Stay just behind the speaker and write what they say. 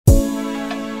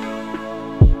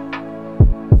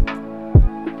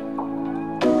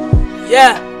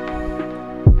Yeah,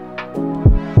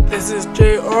 this is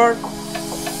JR.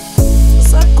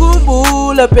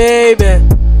 Usakumbula baby,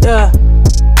 yeah.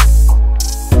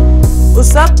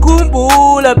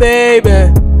 Usakumbula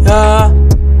baby, yeah.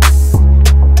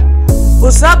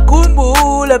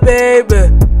 Usakumbula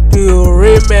baby, do you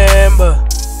remember?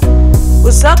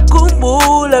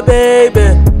 Usakumbula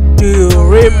baby, do you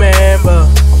remember?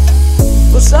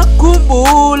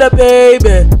 Usakumbula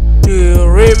baby, do you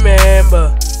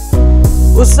remember?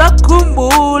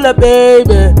 Usakumbula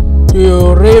baby, do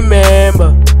you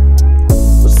remember?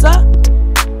 Usakumbula.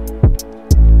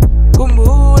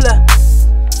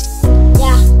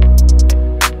 Yeah.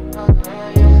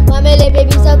 Mamele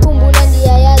baby usakumbula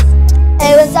ndiyayazi.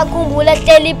 Ewe usakumbula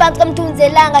hleli phansi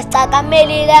komthunzelanga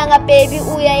sicakamelilanga baby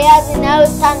uyayazi nawe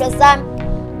sithandwa sami.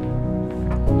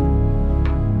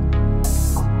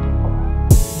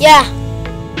 Yeah.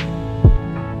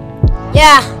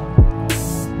 Yeah.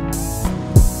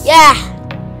 Yeah.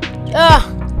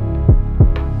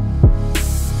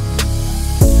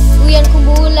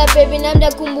 Uyankhumbula baby nami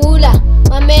ndakhumbula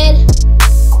mamela.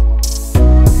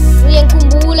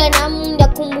 Uyankhumbula nami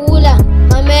ndakhumbula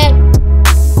mamela.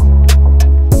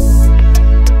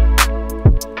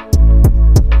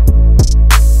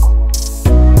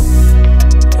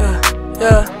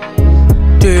 Yeah.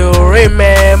 Do you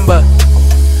remember?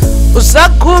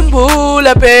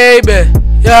 Usakumbula baby,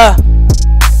 yeah.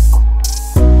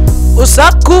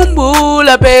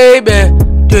 Usakumbula baby,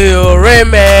 do you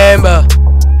remember?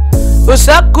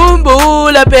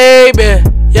 Usakumbula baby,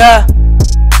 yeah.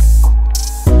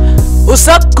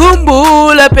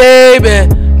 Usakumbula baby,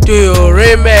 do you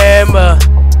remember?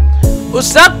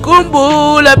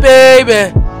 Usakumbula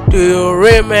baby, do you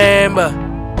remember?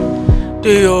 Do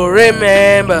you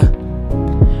remember?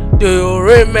 Do you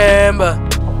remember?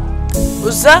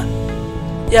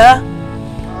 Yeah.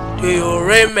 Do you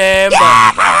remember?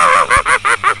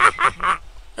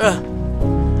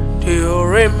 Do you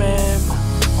remember?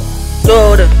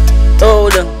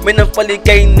 Older, when I'm fully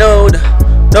getting older.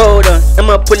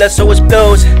 I'ma pull out so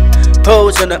explosive.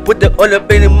 Pose on, I put the all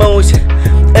up in emotion.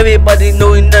 Everybody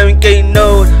knowing now I'm getting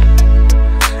older.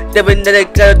 Everything that I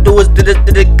gotta do is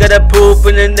that I gotta prove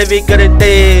and then never gotta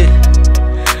did.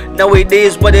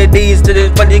 Nowadays, what it is, that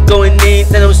it's funny going in,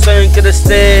 that I'm saying, gotta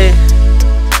say.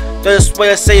 That's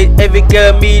why I say every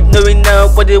girl meet, knowing now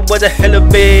what the hell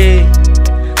of it.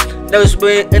 That was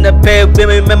when in the past, we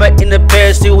remember in the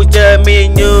past, it was just me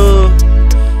and you.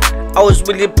 I was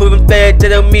really proving bad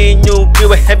that I me and you, we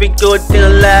were having good in a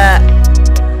lot.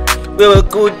 We were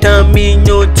good time, me and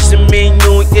you, just me and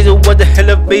you, is what the hell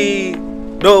of it.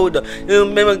 Older, you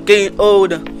remember getting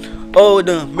older,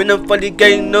 when I'm finally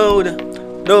getting older.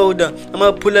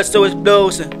 I'ma pull out so it's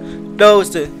closer.